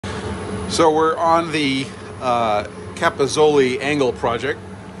So we're on the Cappozoli angle project,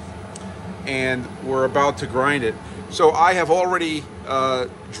 and we're about to grind it. So I have already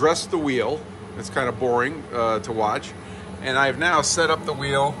dressed the wheel. It's kind of boring to watch. And I've now set up the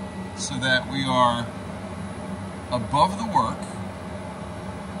wheel so that we are above the work.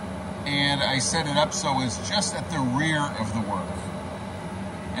 And I set it up so it's just at the rear of the work.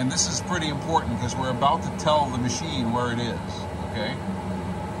 And this is pretty important because we're about to tell the machine where it is, okay?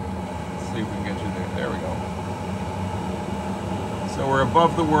 Let's see if we can get you there. There we go. So we're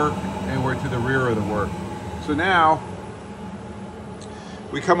above the work and we're to the rear of the work. So now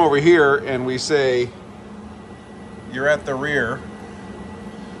we come over here and we say, you're at the rear.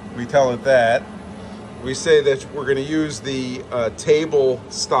 We tell it that. We say that we're going to use the table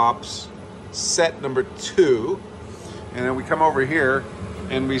stops set number 2. And then we come over here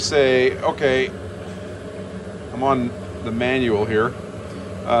and we say, okay, I'm on the manual here.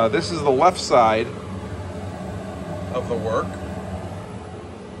 This is the left side of the work.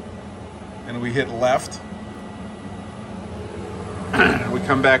 And we hit left. We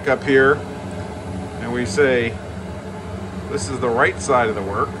come back up here and we say, this is the right side of the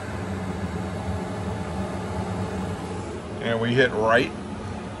work. And we hit right.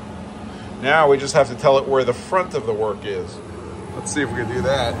 Now we just have to tell it where the front of the work is. Let's see if we can do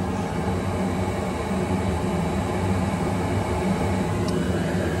that.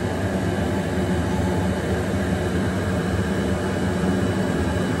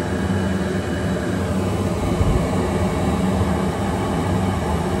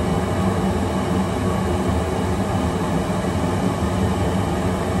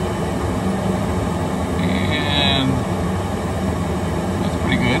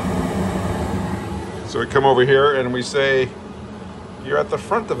 So we come over here and we say, you're at the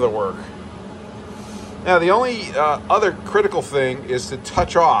front of the work. Now the only other critical thing is to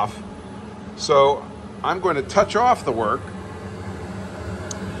touch off. So I'm going to touch off the work.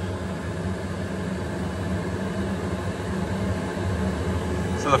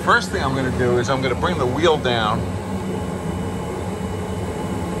 So the first thing I'm going to do is I'm going to bring the wheel down.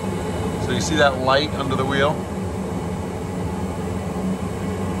 So you see that light under the wheel?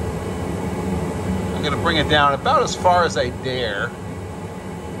 I'm going to bring it down about as far as I dare.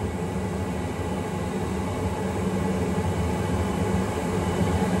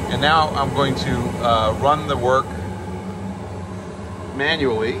 And now I'm going to run the work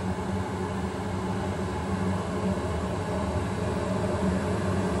manually.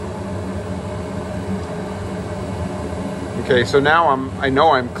 Okay, so now I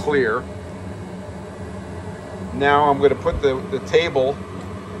know I'm clear. Now I'm going to put the table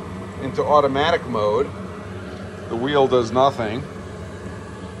into automatic mode. The wheel does nothing,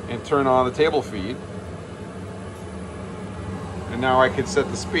 and turn on the table feed, and now I can set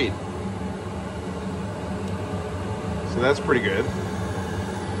the speed. So that's pretty good.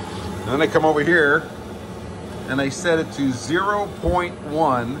 And then I come over here and I set it to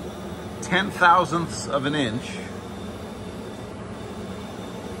 0.1 ten-thousandths of an inch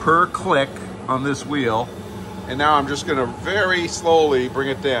per click on this wheel. And now I'm just going to very slowly bring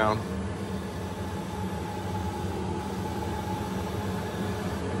it down.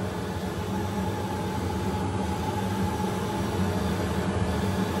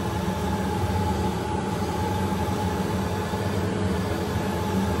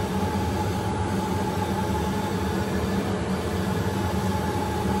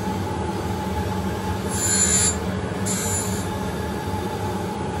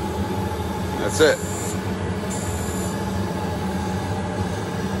 That's it.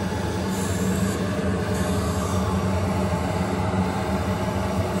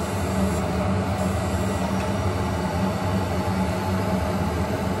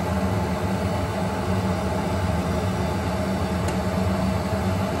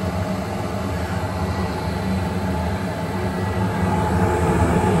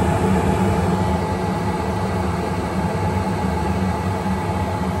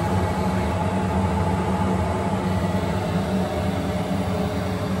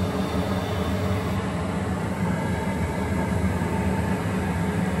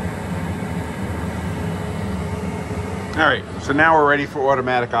 All right, so now we're ready for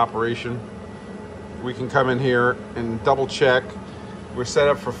automatic operation. We can come in here and double check. We're set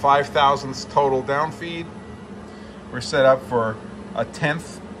up for 5 thousandths total down feed. We're set up for a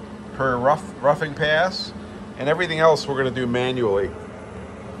 1/10 per roughing pass, and everything else we're going to do manually.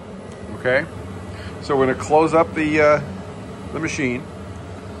 Okay, so we're going to close up the machine.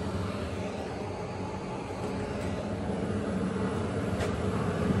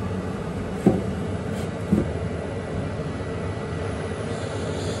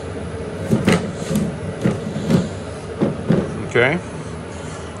 Okay.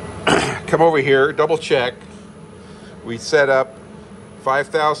 Come over here, double check. We set up 5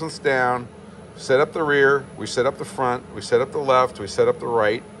 thousandths down, set up the rear, we set up the front, we set up the left, we set up the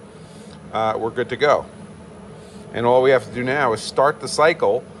right. We're good to go. And all we have to do now is start the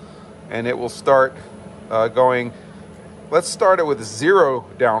cycle, and it will start going. Let's start it with 0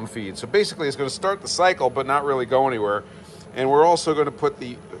 down feed. So basically it's going to start the cycle but not really go anywhere. And we're also going to put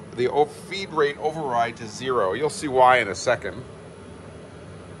the feed rate override to 0. You'll see why in a second.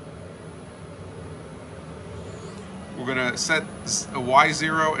 We're going to set a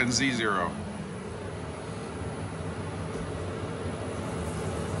Y0 and Z0.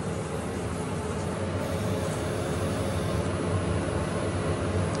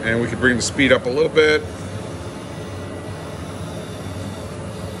 And we can bring the speed up a little bit.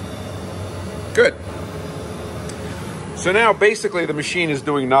 Good. So now basically the machine is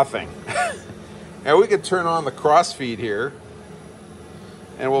doing nothing. Now we can turn on the cross feed here,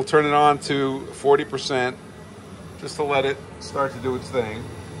 and we'll turn it on to 40% just to let it start to do its thing.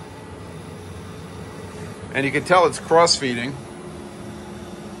 And you can tell it's cross feeding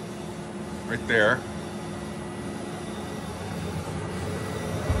right there.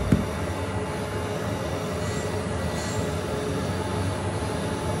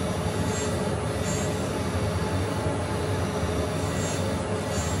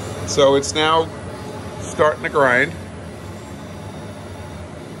 So it's now starting to grind.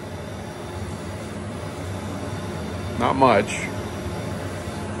 Not much.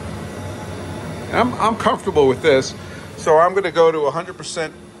 I'm comfortable with this. So I'm going to go to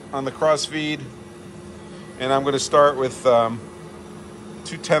 100% on the cross feed, and I'm going to start with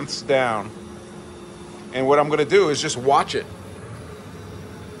 2/10 down. And what I'm going to do is just watch it.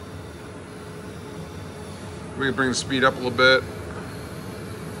 We're going to bring the speed up a little bit.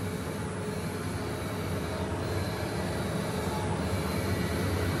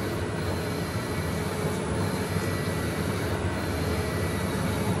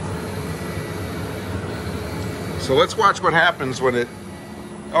 So let's watch what happens when it,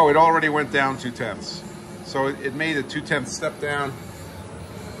 oh, it already went down 2/10. So it made a 2/10 step down,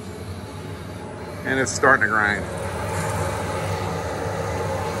 and it's starting to grind.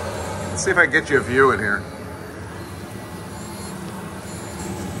 Let's see if I can get you a view in here.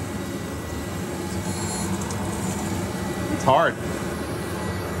 It's hard.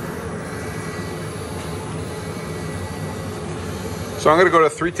 So I'm going to go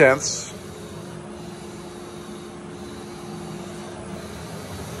to 3/10.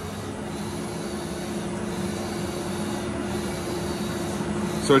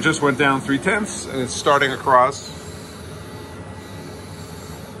 So it just went down 3/10, and it's starting across.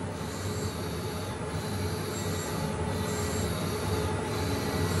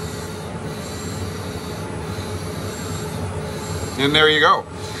 And there you go.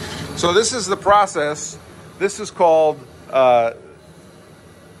 So this is the process. This is called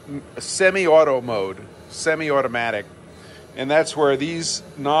semi-auto mode, semi-automatic. And that's where these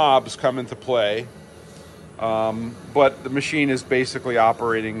knobs come into play. But the machine is basically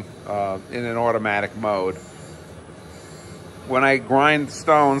operating in an automatic mode. When I grind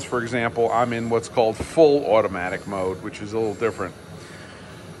stones, for example, I'm in what's called full automatic mode, which is a little different.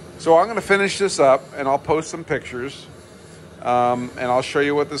 So I'm going to finish this up, and I'll post some pictures, and I'll show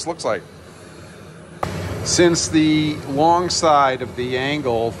you what this looks like. Since the long side of the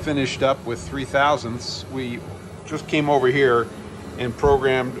angle finished up with 3/1000ths, we just came over here and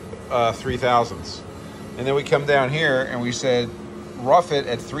programmed 3/1000ths. And then we come down here and we said, rough it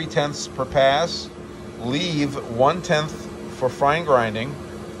at 3/10 per pass, leave 1/10 for fine grinding,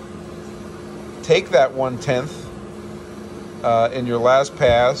 take that 1/10 in your last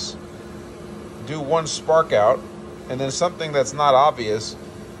pass, do 1 spark out, and then something that's not obvious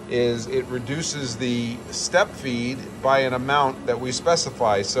is it reduces the step feed by an amount that we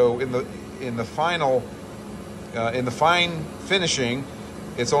specify. So in the fine finishing,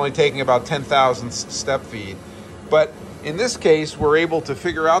 it's only taking about 10,000ths step feed. But in this case, we're able to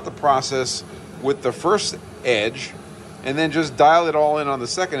figure out the process with the first edge and then just dial it all in on the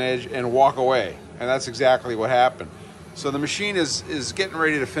second edge and walk away. And that's exactly what happened. So the machine is getting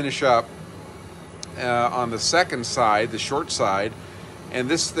ready to finish up on the second side, the short side, and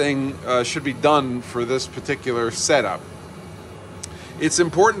this thing should be done for this particular setup. It's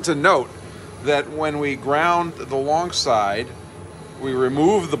important to note that when we ground the long side, we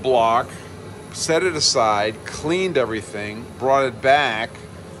removed the block, set it aside, cleaned everything, brought it back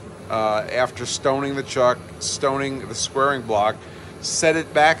after stoning the chuck, stoning the squaring block, set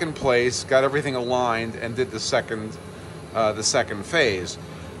it back in place, got everything aligned, and did the second phase.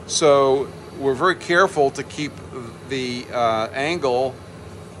 So we're very careful to keep the angle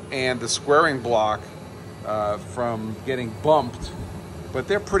and the squaring block from getting bumped, but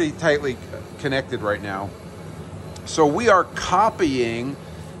they're pretty tightly connected right now. So we are copying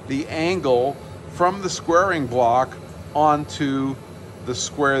the angle from the squaring block onto the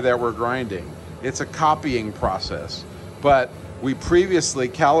square that we're grinding. It's a copying process, but we previously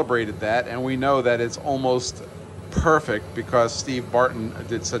calibrated that and we know that it's almost perfect because Steve Barton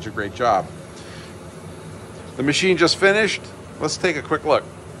did such a great job. The machine just finished. Let's take a quick look.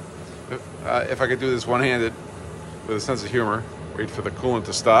 If I could do this one-handed with a sense of humor. Wait for the coolant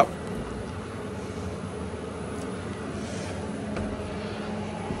to stop.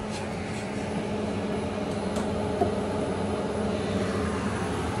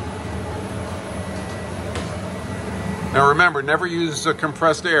 Now remember, never use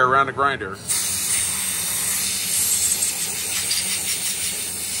compressed air around a grinder.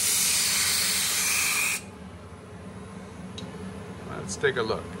 Let's take a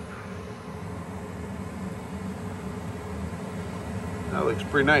look. That looks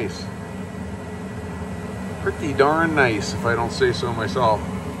pretty nice. Pretty darn nice, if I don't say so myself.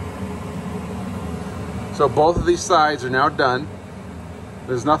 So both of these sides are now done.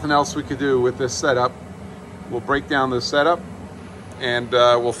 There's nothing else we could do with this setup. We'll break down this setup and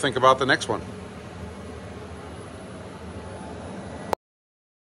we'll think about the next one.